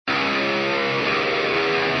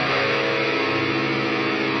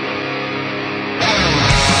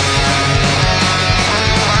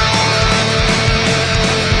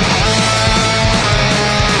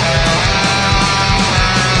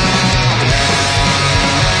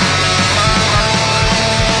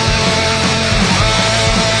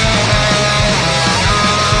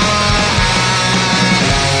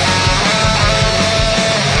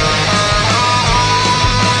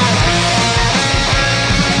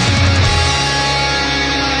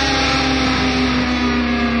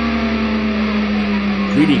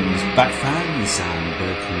Greetings, Bat fans, and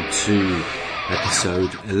welcome to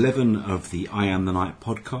episode 11 of the I Am the Night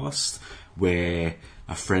podcast, where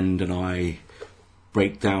a friend and I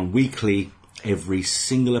break down weekly every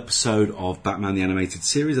single episode of Batman the Animated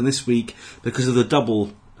Series. And this week, because of the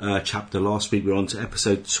double chapter last week, we're on to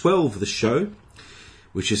episode 12 of the show,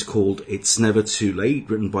 which is called It's Never Too Late,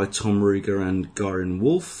 written by Tom Ruegger and Garin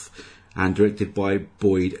Wolf, and directed by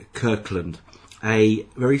Boyd Kirkland. A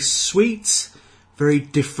very sweet, very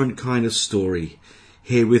different kind of story.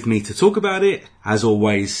 Here with me to talk about it, as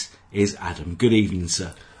always, is Adam. Good evening,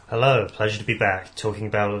 sir. Hello, pleasure to be back, talking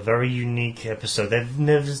about a very unique episode.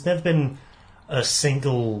 There's never been a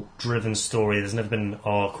single driven story, there's never been an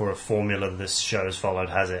arc or a formula this show has followed,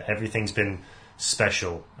 has it? Everything's been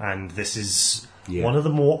special, and this is one of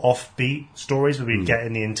the more offbeat stories we get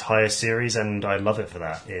in the entire series, and I love it for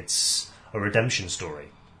that. It's a redemption story.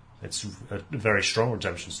 It's a very strong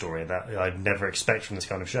redemption story that I'd never expect from this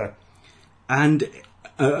kind of show. And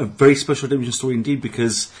a very special redemption story indeed,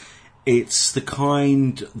 because it's the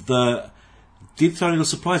kind that did throw a little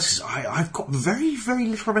surprise. Because I've got very, very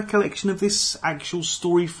little recollection of this actual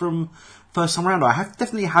story from first time around. I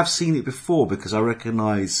definitely have seen it before, because I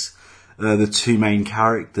recognise the two main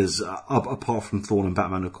characters, apart from Thorn and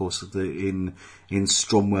Batman, of course, in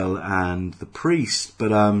Stromwell and the Priest.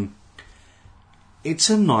 But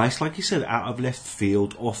it's a nice, like you said, out of left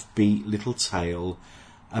field, offbeat little tale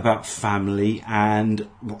about family, and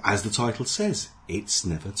as the title says, it's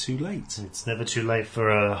never too late. It's never too late for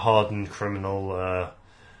a hardened criminal,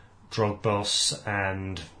 drug boss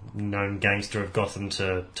and known gangster of Gotham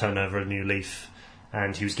to turn over a new leaf.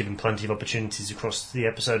 And he was given plenty of opportunities across the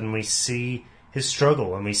episode, and we see his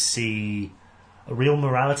struggle, and we see a real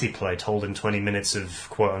morality play told in 20 minutes of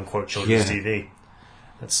quote-unquote children's TV.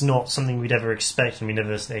 That's not something we'd ever expect, and we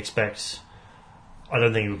never expect... I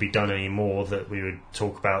don't think it would be done anymore, that we would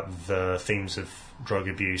talk about the themes of drug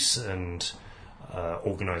abuse and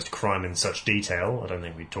organised crime in such detail. I don't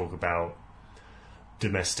think we'd talk about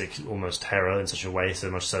domestic, almost terror in such a way,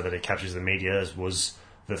 so much so that it captures the media, as was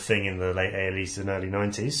the thing in the late 80s and early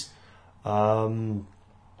 90s.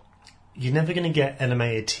 You're never going to get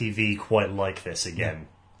animated TV quite like this again.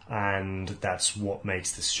 And that's what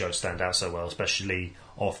makes this show stand out so well, especially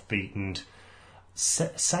offbeat and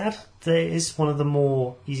sad that it is one of the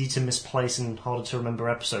more easy to misplace and harder to remember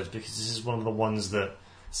episodes, because this is one of the ones that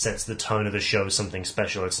sets the tone of the show as something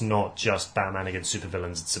special. It's not just Batman against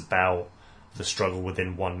supervillains, it's about the struggle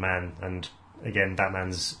within one man. And again,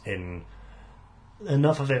 Batman's in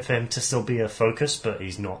enough of it for him to still be a focus, but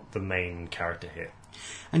he's not the main character here.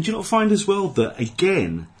 And do you not find as well that,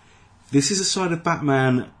 again, this is a side of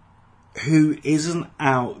Batman who isn't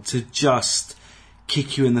out to just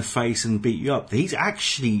kick you in the face and beat you up. He's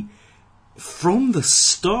actually, from the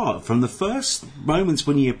start, from the first moments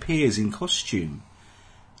when he appears in costume,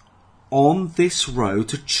 on this road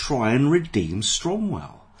to try and redeem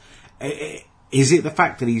Stromwell. Is it the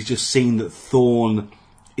fact that he's just seen that Thorn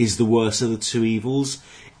is the worst of the two evils?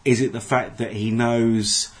 Is it the fact that he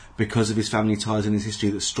knows, because of his family ties and his history,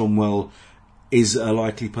 that Stromwell is a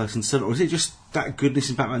likely person to sell? Or is it just that goodness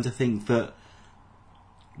in Batman to think that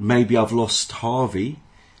maybe I've lost Harvey,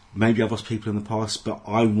 maybe I've lost people in the past, but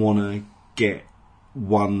I want to get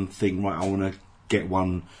one thing right. I want to get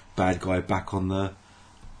one bad guy back on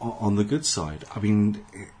the good side. I mean,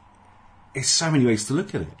 it's so many ways to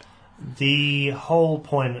look at it. The whole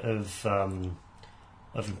point of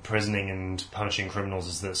imprisoning and punishing criminals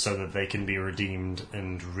is that so that they can be redeemed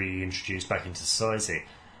and reintroduced back into society.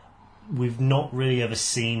 We've not really ever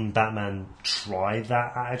seen Batman try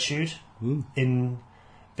that attitude in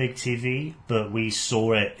big TV, but we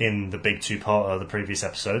saw it in the big two-part of the previous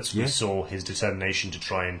episodes. We saw his determination to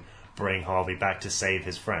try and bring Harvey back to save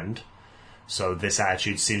his friend. So this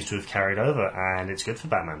attitude seems to have carried over, and it's good for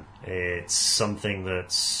Batman. It's something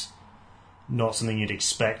that's not something you'd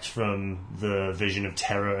expect from the Vision of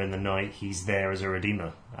Terror in the night. He's there as a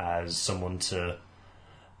redeemer, as someone to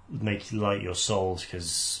make you light your souls,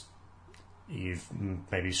 because you've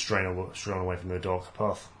maybe strayed away from the dark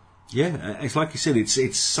path. Yeah, it's like you said,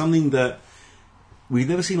 it's something that we've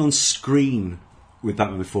never seen on screen with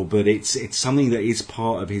Batman before, but it's something that is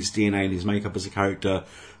part of his DNA and his makeup as a character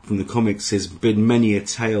from the comics. There's been many a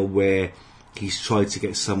tale where he's tried to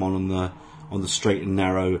get someone on the straight and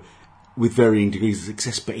narrow with varying degrees of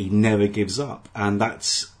success, but he never gives up. And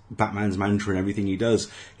that's Batman's mantra in everything he does.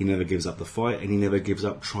 He never gives up the fight, and he never gives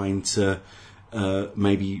up trying to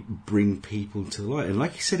maybe bring people to the light. And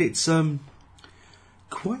like you said, it's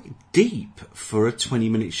quite deep for a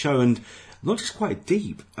 20-minute show, and not just quite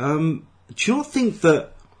deep. Do you not think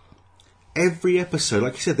that every episode,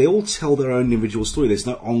 like you said, they all tell their own individual story. There's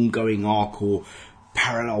no ongoing arc or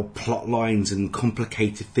parallel plot lines and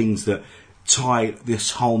complicated things that tie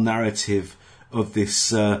this whole narrative of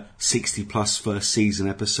this 60 plus first season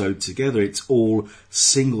episode together. It's all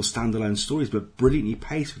single standalone stories, but brilliantly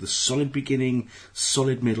paced with a solid beginning,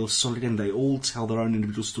 solid middle, solid end. They all tell their own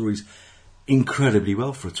individual stories incredibly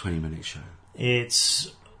well for a 20-minute show.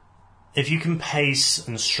 It's... If you can pace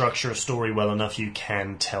and structure a story well enough, you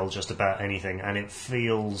can tell just about anything, and it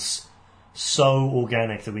feels so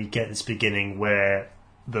organic that we get this beginning where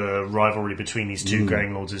the rivalry between these two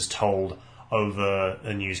gang lords is told over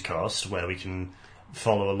a newscast, where we can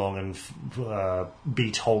follow along and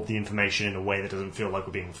be told the information in a way that doesn't feel like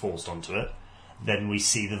we're being forced onto it. Then we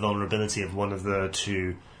see the vulnerability of one of the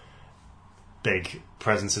two big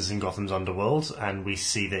presences in Gotham's underworld, and we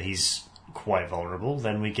see that he's quite vulnerable.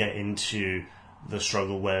 Then we get into the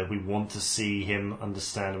struggle where we want to see him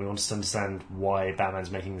understand, we want to understand why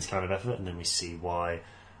Batman's making this kind of effort, and then we see why,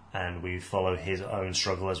 and we follow his own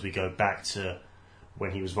struggle as we go back to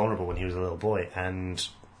when he was vulnerable, when he was a little boy, and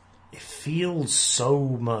it feels so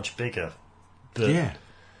much bigger that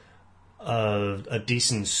a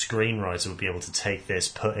decent screenwriter would be able to take this,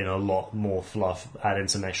 put in a lot more fluff, add in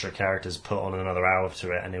some extra characters, put on another hour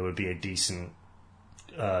to it, and it would be a decent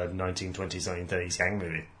 1920s, 1930s gang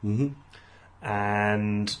movie. Mm-hmm.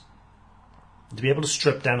 And to be able to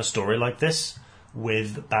strip down a story like this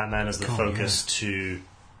with Batman as the focus to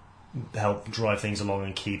help drive things along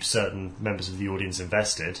and keep certain members of the audience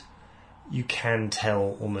invested, you can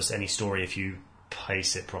tell almost any story if you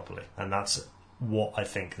pace it properly. And that's what I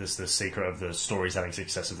think is the secret of the storytelling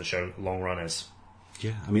success of the show long run is.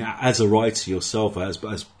 Yeah, I mean, as a writer yourself, as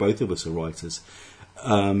both of us are writers,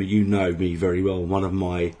 you know me very well. One of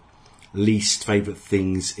my least favourite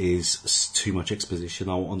things is too much exposition.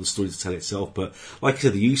 I want the story to tell itself. But like I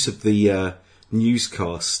said, the use of the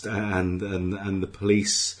newscast and the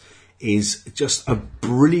police is just a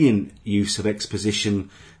brilliant use of exposition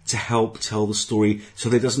to help tell the story so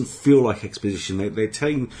that it doesn't feel like exposition. They're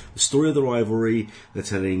telling the story of the rivalry. They're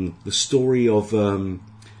telling the story of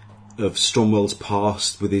Stromwell's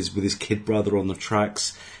past with his kid brother on the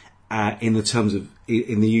tracks. In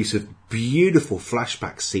the use of beautiful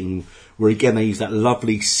flashback scene where again they use that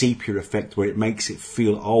lovely sepia effect where it makes it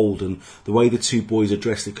feel old, and the way the two boys are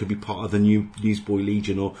dressed, it could be part of the new Newsboy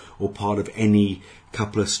Legion or part of any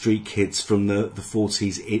couple of street kids from the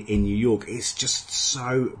 40s in New York. It's just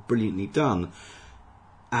so brilliantly done,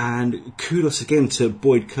 and kudos again to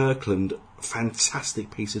Boyd Kirkland.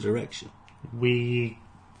 Fantastic piece of direction. We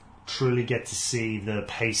truly get to see the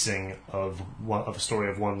pacing of a story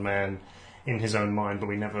of one man in his own mind, but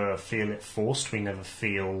we never feel it forced. We never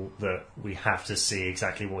feel that we have to see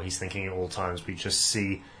exactly what he's thinking at all times. We just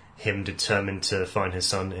see him determined to find his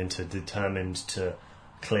son, determined to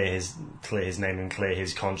clear his name and clear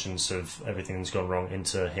his conscience of everything that's gone wrong,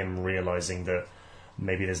 into him realising that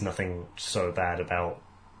maybe there's nothing so bad about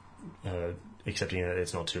accepting that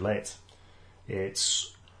it's not too late.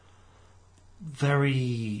 It's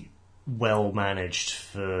very well managed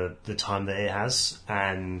for the time that it has,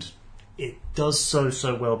 and it does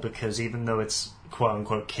so well because even though it's quote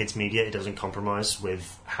unquote kids media, it doesn't compromise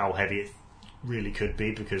with how heavy it really could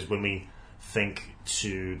be, because when we think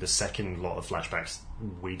to the second lot of flashbacks,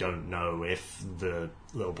 we don't know if the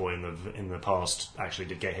little boy in the past actually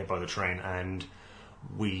did get hit by the train, and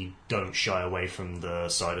we don't shy away from the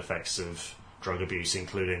side effects of drug abuse,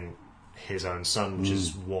 including his own son, which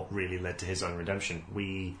is what really led to his own redemption.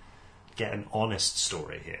 We get an honest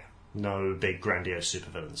story here. No big grandiose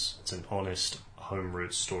supervillains. It's an honest home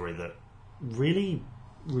roots story that really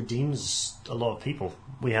redeems a lot of people.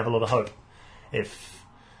 We have a lot of hope. If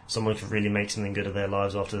someone can really make something good of their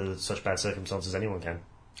lives after such bad circumstances, anyone can.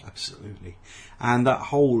 Absolutely. And that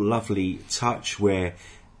whole lovely touch where,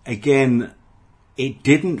 again, it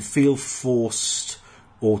didn't feel forced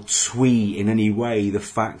or twee in any way, the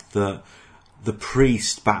fact that the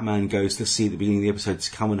priest Batman goes to see at the beginning of the episode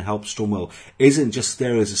to come and help Stromwell isn't just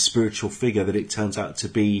there as a spiritual figure, that it turns out to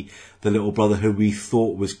be the little brother who we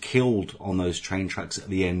thought was killed on those train tracks at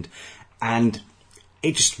the end. And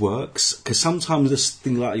it just works, because sometimes this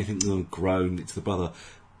thing like you think, oh, grown, it's the brother.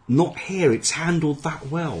 Not here, it's handled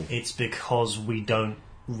that well. It's because we don't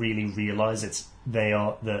really realise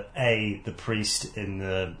the priest and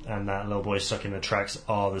that little boy stuck in the tracks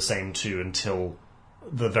are the same too until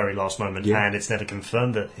the very last moment, and it's never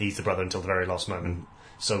confirmed that he's the brother until the very last moment.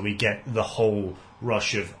 So we get the whole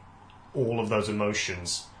rush of all of those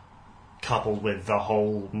emotions coupled with the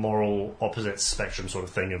whole moral opposite spectrum sort of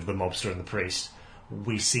thing of the mobster and the priest.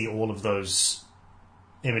 We see all of those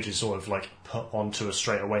images sort of like put onto us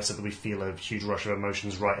straight away so that we feel a huge rush of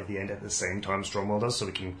emotions right at the end at the same time Stromwell does, so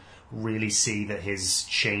we can really see that his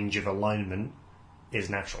change of alignment is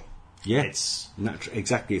natural. Yeah, it's natural.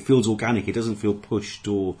 Exactly. It feels organic. It doesn't feel pushed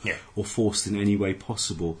or Yeah. forced in any way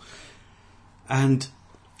possible. And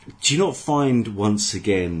do you not find once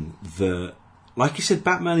again that, like you said,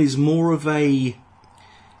 Batman is more of a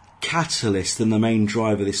catalyst than the main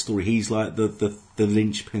driver of this story? He's like the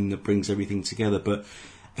linchpin that brings everything together. But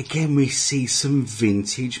again, we see some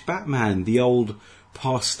vintage Batman, the old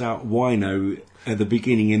passed out wino at the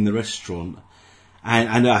beginning in the restaurant.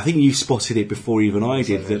 And I think you spotted it before even I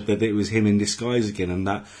did, that it was him in disguise again, and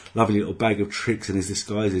that lovely little bag of tricks in his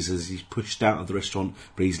disguises as he's pushed out of the restaurant,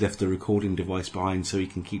 but he's left a recording device behind so he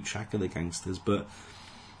can keep track of the gangsters.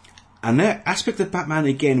 And that aspect of Batman,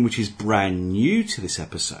 again, which is brand new to this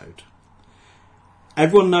episode,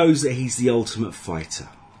 everyone knows that he's the ultimate fighter.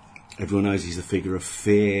 Everyone knows he's the figure of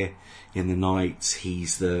fear in the night.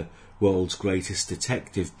 He's the world's greatest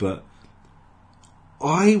detective, but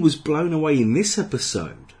I was blown away in this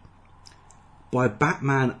episode by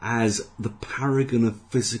Batman as the paragon of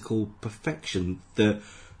physical perfection. The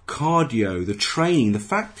cardio, the training, the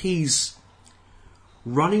fact he's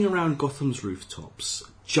running around Gotham's rooftops,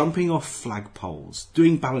 jumping off flagpoles,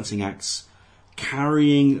 doing balancing acts,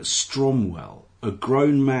 carrying Stromwell, a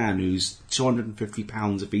grown man who's 250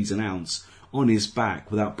 pounds if he's an ounce, on his back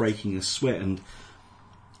without breaking a sweat. And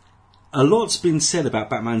a lot's been said about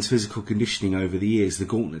Batman's physical conditioning over the years, the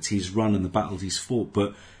gauntlets he's run and the battles he's fought,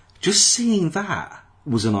 but just seeing that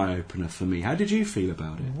was an eye-opener for me. How did you feel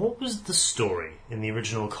about it? What was the story in the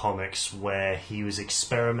original comics where he was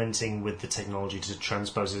experimenting with the technology to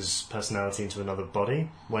transpose his personality into another body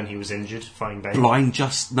when he was injured fighting Bane? Blind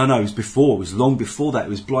Justice. No, it was before. It was long before that. It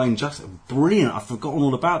was Blind Justice. Brilliant. I've forgotten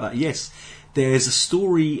all about that. Yes. There's a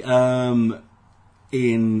story in,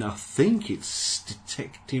 I think it's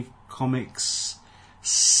Detective Comics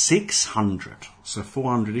 600, so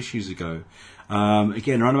 400 issues ago.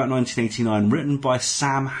 Again, around about 1989, written by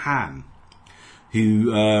Sam Hamm,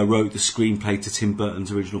 who wrote the screenplay to Tim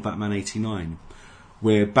Burton's original Batman 89,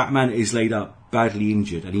 where Batman is laid up badly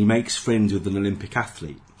injured and he makes friends with an Olympic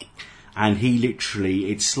athlete. And he literally,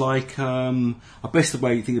 it's like, the best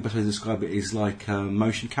way to describe it is like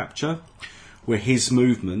motion capture, where his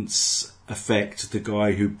movements affect the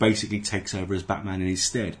guy who basically takes over as Batman in his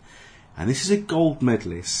stead. And this is a gold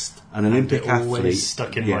medalist, an Olympic athlete. It always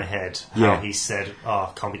stuck in my head how he said,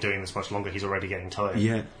 can't be doing this much longer, he's already getting tired.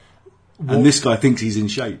 Yeah. And this guy thinks he's in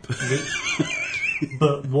shape.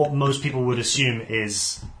 But what most people would assume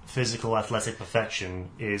is physical athletic perfection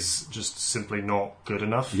is just simply not good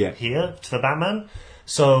enough here to the Batman.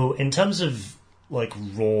 So in terms of like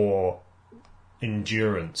raw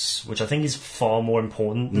endurance, which I think is far more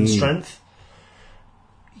important than strength,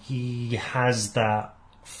 he has that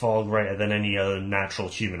far greater than any other natural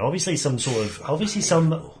human. Obviously some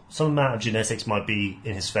amount of genetics might be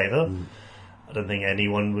in his favour. I don't think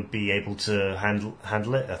anyone would be able to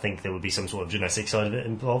handle it. I think there would be some sort of genetic side of it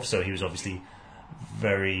involved. So he was obviously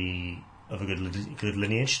very of a good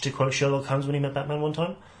lineage, to quote Sherlock Holmes when he met Batman one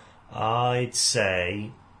time. I'd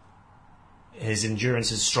say his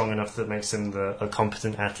endurance is strong enough that makes him a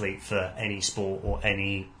competent athlete for any sport or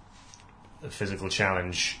any physical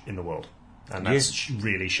challenge in the world. And that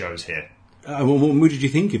really shows here. What did you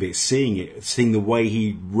think of it? Seeing the way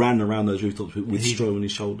he ran around those rooftops with Stro on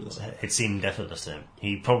his shoulders. It seemed effortless to him.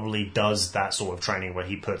 He probably does that sort of training where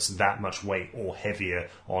he puts that much weight or heavier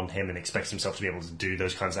on him and expects himself to be able to do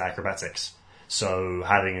those kinds of acrobatics. So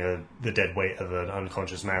having the dead weight of an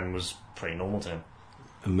unconscious man was pretty normal to him.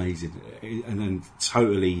 Amazing. And then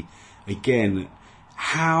totally, again,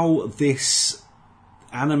 how this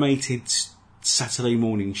animated Saturday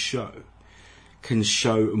morning show can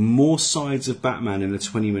show more sides of Batman in a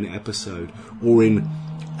 20-minute episode, or in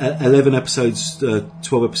 11 episodes, 12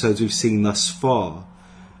 episodes we've seen thus far,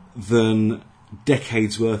 than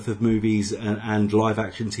decades worth of movies and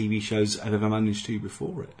live-action TV shows have ever managed to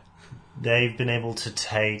before it. They've been able to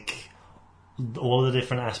take all the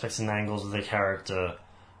different aspects and angles of the character,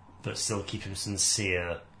 but still keep him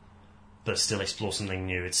sincere, but still explore something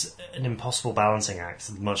new. It's an impossible balancing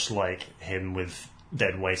act, much like him with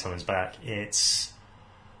dead weight on his back. It's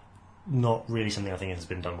not really something I think has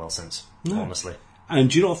been done well since, honestly. And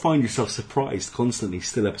do you not find yourself surprised constantly,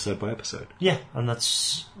 still episode by episode? Yeah, and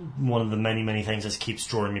that's one of the many, many things that keeps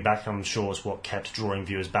drawing me back. I'm sure it's what kept drawing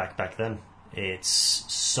viewers back then. It's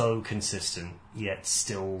so consistent, yet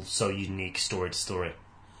still so unique story to story.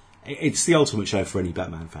 It's the ultimate show for any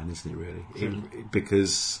Batman fan, isn't it, really?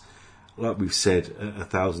 Because, like we've said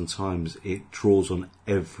 1,000 times, it draws on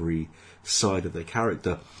every side of their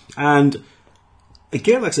character. And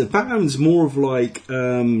again, like I said, Batman's more of like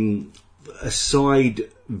a side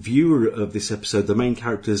viewer of this episode. The main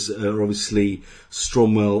characters are obviously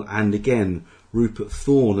Stromwell and, again, Rupert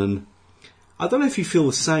Thorne. And I don't know if you feel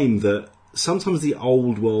the same, that sometimes the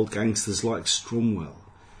old world gangsters like Stromwell,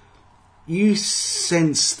 you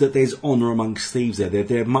sense that there's honour amongst thieves there.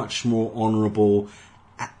 They're much more honourable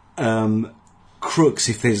crooks,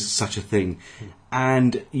 if there's such a thing.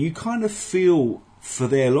 And you kind of feel for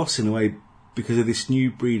their loss in a way because of this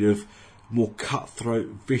new breed of more cutthroat,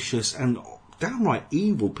 vicious and downright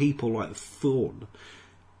evil people like Thorne,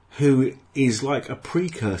 who is like a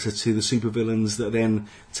precursor to the supervillains that then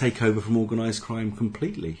take over from organised crime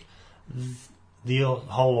completely. The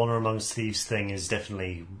whole honour amongst thieves thing is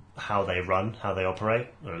definitely how they run, how they operate,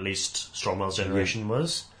 or at least Stromwell's generation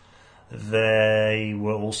was. They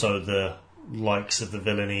were also the likes of the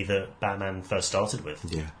villainy that Batman first started with.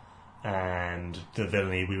 Yeah. And the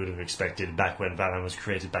villainy we would have expected back when Batman was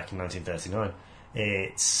created back in 1939.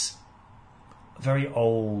 It's a very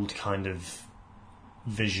old kind of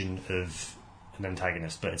vision of an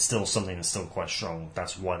antagonist, but it's still something that's still quite strong.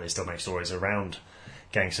 That's why they still make stories around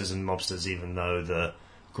gangsters and mobsters, even though the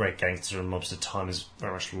great gangster and mobster time is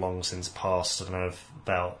very much long since past. I don't know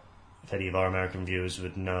if any of our American viewers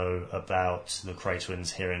would know about the Kray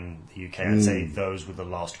twins here in the UK. I'd say those were the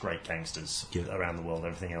last great gangsters around the world.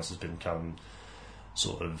 Everything else has become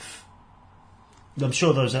sort of... I'm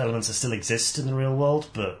sure those elements still exist in the real world,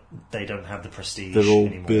 but they don't have the prestige anymore. They're all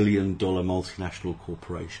anymore. billion-dollar multinational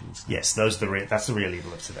corporations. Yes, that's the real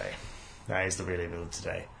evil of today. That is the real evil of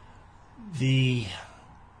today. The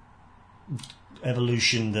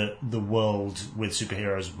evolution that the world with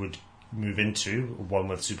superheroes would move into, one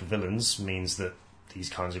with supervillains, means that these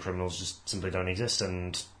kinds of criminals just simply don't exist,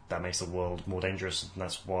 and that makes the world more dangerous, and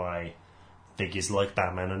that's why figures like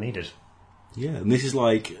Batman are needed. Yeah, and this is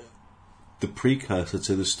like the precursor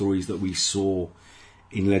to the stories that we saw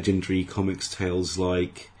in legendary comics tales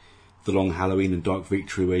like The Long Halloween and Dark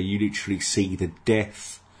Victory, where you literally see the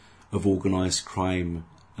death of organised crime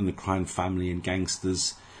and the crime family and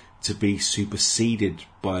gangsters to be superseded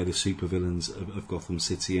by the supervillains of Gotham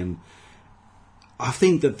City. And I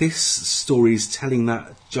think that this story is telling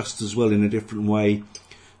that just as well in a different way,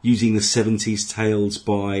 using the 70s tales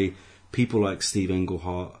by people like Steve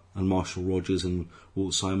Englehart and Marshall Rogers and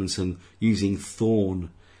Walt Simonson, using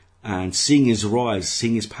Thorne and seeing his rise,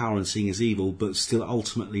 seeing his power and seeing his evil, but still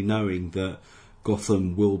ultimately knowing that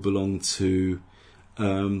Gotham will belong to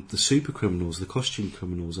the super criminals, the costume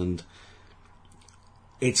criminals. And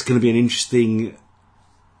it's going to be an interesting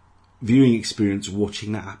viewing experience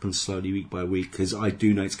watching that happen slowly week by week, because I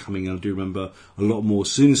do know it's coming, and I do remember a lot more.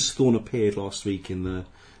 As soon as Thorne appeared last week in the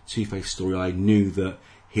Two-Face story, I knew that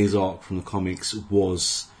his arc from the comics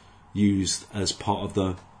was used as part of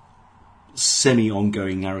the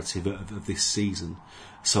semi-ongoing narrative of this season.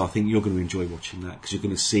 So I think you're going to enjoy watching that, because you're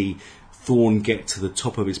going to see Thorne get to the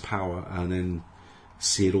top of his power and then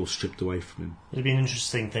see it all stripped away from him. It'd be an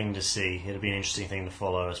interesting thing to see. It'd be an interesting thing to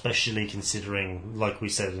follow, especially considering, like we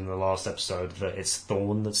said in the last episode, that it's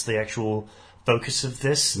Thorne that's the actual focus of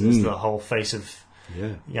this. It's the whole face of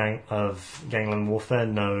gangland warfare.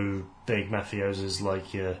 No big mafiosos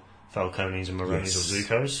like your Falcones and Maronis or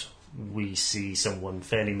Zuccos. We see someone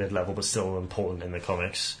fairly mid-level but still important in the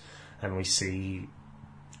comics, and we see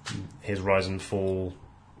his rise and fall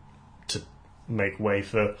to make way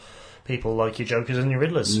for people like your Jokers and your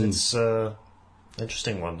Riddlers. It's an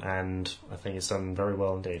interesting one, and I think it's done very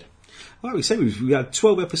well indeed. Like we say, we've had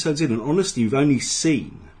 12 episodes in, and honestly, we've only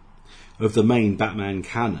seen of the main Batman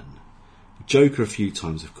canon Joker a few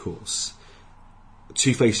times, of course.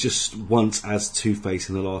 Two-Face just once as Two-Face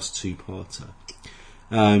in the last two-parter.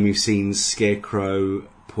 We've seen Scarecrow,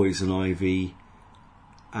 Poison Ivy,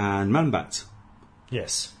 and Man-Bat.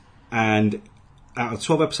 Yes. And out of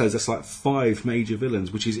 12 episodes, that's like 5 major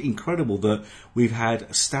villains, which is incredible that we've had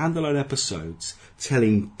standalone episodes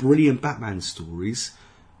telling brilliant Batman stories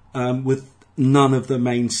with none of the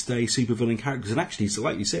mainstay supervillain characters. And actually, so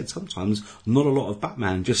like you said, sometimes not a lot of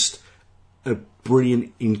Batman, just a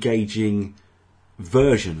brilliant, engaging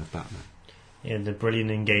version of Batman. In the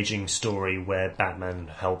brilliant, engaging story where Batman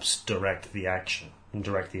helps direct the action and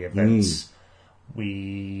direct the events.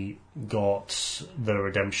 We got the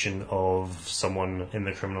redemption of someone in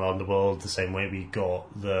the criminal underworld the same way we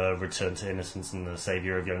got the return to innocence and the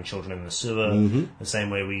saviour of young children in the sewer. The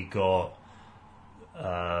same way we got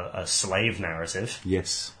a slave narrative.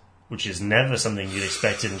 Yes. Which is never something you'd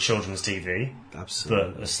expect in children's TV.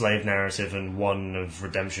 Absolutely. But a slave narrative and one of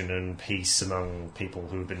redemption and peace among people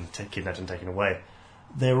who've been kidnapped and taken away.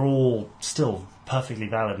 they're all still perfectly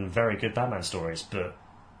valid and very good Batman stories, but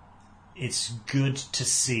it's good to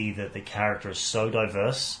see that the character is so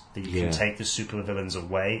diverse that you can take the supervillains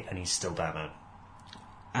away and he's still Batman.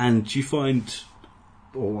 And do you find,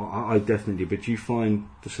 or I definitely, but do you find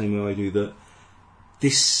the same way I do, that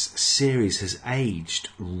this series has aged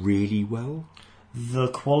really well? The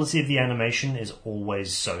quality of the animation is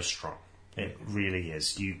always so strong. It really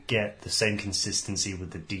is. You get the same consistency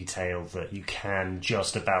with the detail that you can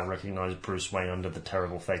just about recognise Bruce Wayne under the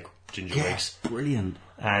terrible fake ginger wigs. Brilliant.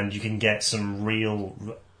 And you can get some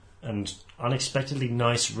real and unexpectedly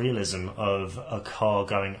nice realism of a car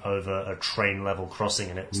going over a train level crossing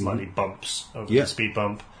and it slightly bumps over the speed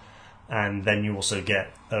bump. And then you also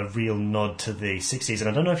get a real nod to the 60s. And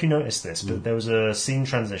I don't know if you noticed this, but there was a scene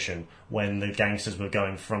transition when the gangsters were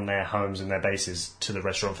going from their homes and their bases to the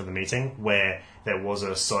restaurant for the meeting, where there was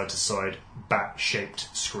a side-to-side bat-shaped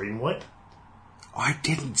screen wipe. I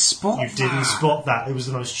didn't spot that. You didn't spot that. It was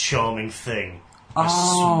the most charming thing. I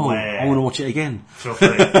swear. want to watch it again. Feel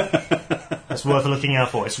free. It's worth looking out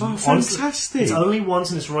for. It's fantastic. It's only once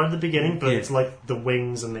and it's right at the beginning, but it's like the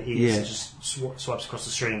wings and the ears. Yeah. It just swipes across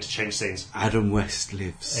the screen to change scenes. Adam West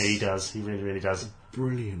lives. He does. He really, really does.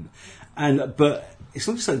 Brilliant. But it's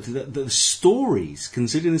not just like the stories,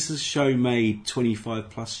 considering this is a show made 25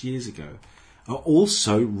 plus years ago, are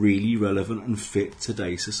also really relevant and fit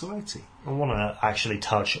today's society. I want to actually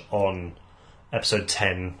touch on episode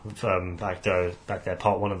 10, back there,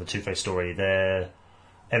 part 1 of the Two-Face story. Their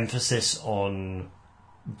emphasis on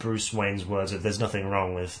Bruce Wayne's words of "there's nothing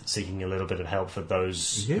wrong with seeking a little bit of help for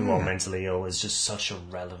those who are mentally ill" is just such a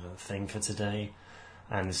relevant thing for today,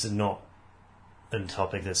 and this is not a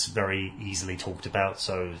topic that's very easily talked about.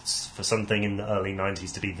 So it's, for something in the early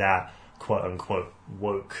 90s to be that quote unquote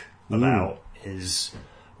woke about is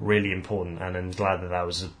really important, and I'm glad that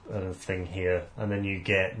was a thing here. And then you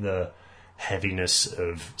get the heaviness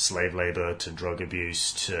of slave labour to drug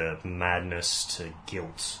abuse to madness to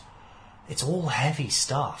guilt. It's all heavy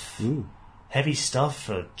stuff. Heavy stuff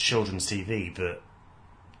for children's TV, but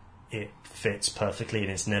it fits perfectly, and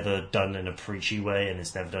it's never done in a preachy way, and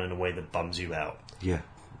it's never done in a way that bums you out. Yeah,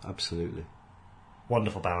 absolutely.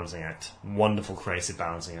 Wonderful balancing act. Wonderful creative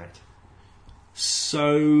balancing act.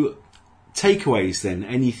 So, takeaways then.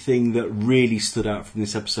 Anything that really stood out from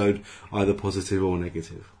this episode, either positive or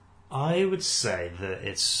negative? I would say that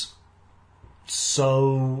it's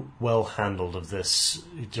so well handled of this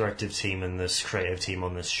directive team and this creative team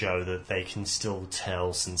on this show that they can still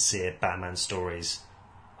tell sincere Batman stories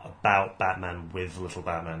about Batman with Little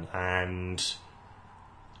Batman and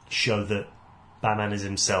show that Batman is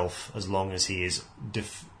himself as long as he is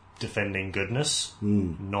defending goodness,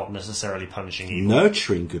 not necessarily punishing evil.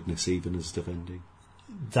 Nurturing goodness even as defending.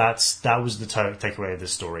 That was the takeaway of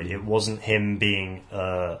this story. It wasn't him being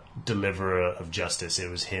a deliverer of justice. It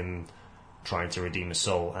was him trying to redeem a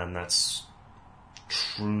soul, and that's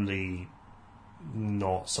truly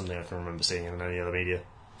not something I can remember seeing in any other media.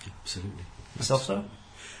 Absolutely. Yourself, so?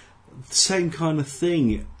 Same kind of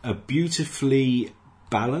thing. A beautifully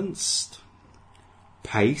balanced,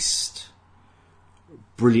 paced,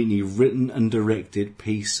 brilliantly written and directed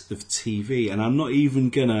piece of TV. And I'm not even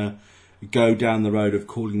gonna go down the road of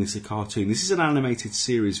calling this a cartoon. This is an animated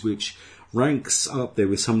series which ranks up there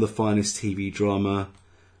with some of the finest TV drama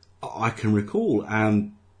I can recall.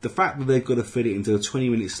 And the fact that they've got to fit it into a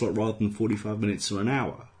 20-minute slot rather than 45 minutes or an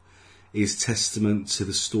hour is testament to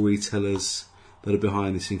the storytellers that are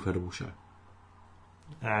behind this incredible show.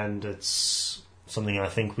 And it's something I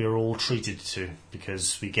think we're all treated to,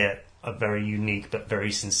 because we get a very unique but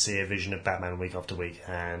very sincere vision of Batman week after week,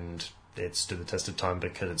 and it stood the test of time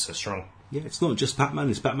because it's so strong. Yeah, it's not just Batman,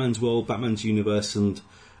 it's Batman's world, Batman's universe, and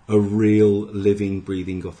a real living,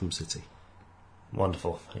 breathing Gotham City.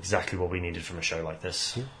 Wonderful. Exactly what we needed from a show like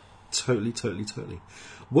this. Yeah, totally.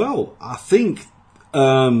 Well, I think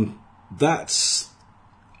that's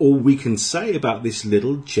all we can say about this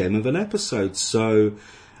little gem of an episode. So,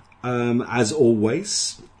 as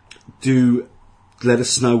always, do let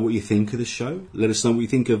us know what you think of the show. Let us know what you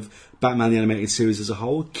think of Batman the Animated Series as a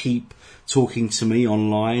whole. Keep talking to me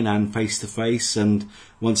online and face-to-face. And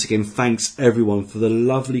once again, thanks everyone for the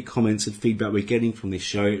lovely comments and feedback we're getting from this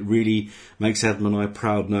show. It really makes Adam and I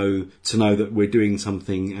proud to know that we're doing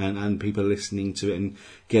something and people are listening to it and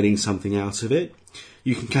getting something out of it.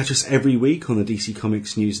 You can catch us every week on the DC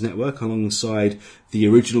Comics News Network alongside the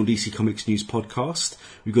original DC Comics News podcast.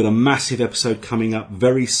 We've got a massive episode coming up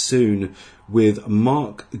very soon with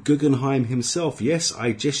Mark Guggenheim himself. Yes,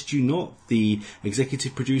 I jest you not. The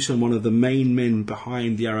executive producer and one of the main men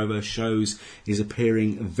behind the Arrowverse shows is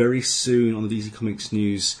appearing very soon on the DC Comics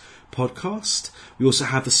News podcast. We also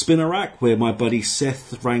have the Spinner Rack, where my buddy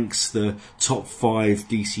Seth ranks the top 5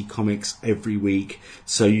 DC Comics every week,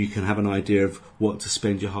 so you can have an idea of what to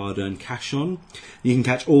spend your hard-earned cash on. You can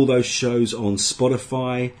catch all those shows on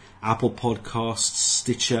Spotify, Apple Podcasts,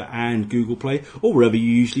 Stitcher and Google Play, or wherever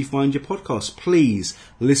you usually find your podcasts. Please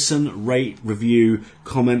listen, rate, review,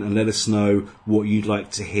 comment and let us know what you'd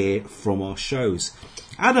like to hear from our shows.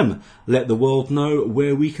 Adam, let the world know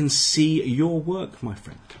where we can see your work, my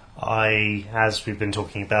friend. As we've been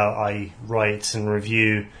talking about, I write and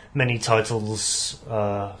review many titles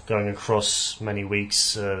going across many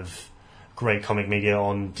weeks of great comic media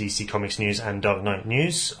on DC Comics News and Dark Knight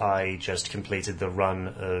News. I just completed the run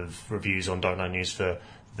of reviews on Dark Knight News for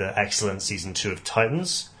the excellent Season 2 of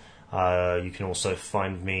Titans. You can also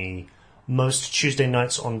find me most Tuesday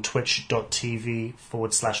nights on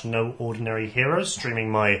twitch.tv/NoOrdinaryHeroes,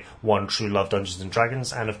 streaming my One True Love Dungeons &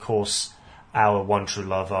 Dragons, and of course our One True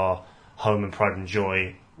Love, our Home and Pride and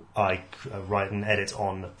Joy, I write and edit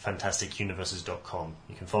on fantasticuniverses.com.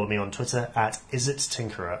 You can follow me on Twitter at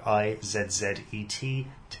IzzitTinkerer, IZZET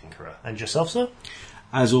Tinkerer. And yourself, sir?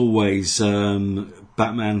 As always,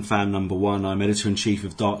 Batman fan number one. I'm editor-in-chief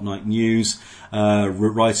of Dark Knight News,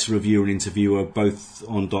 writer, reviewer and interviewer both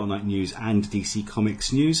on Dark Knight News and DC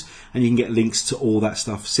Comics News. And you can get links to all that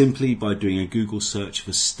stuff simply by doing a Google search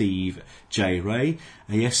for Steve J. Ray.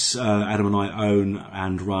 Yes, Adam and I own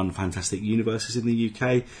and run Fantastic Universes in the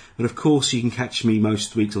UK. But of course, you can catch me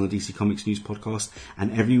most weeks on the DC Comics News podcast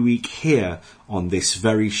and every week here on this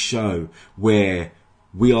very show where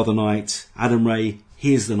we are the Night. Adam Ray,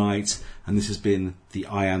 he is the Night, and this has been the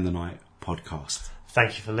I Am the Night podcast.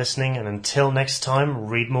 Thank you for listening, and until next time,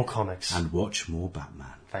 read more comics. And watch more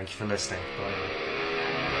Batman. Thank you for listening. Bye.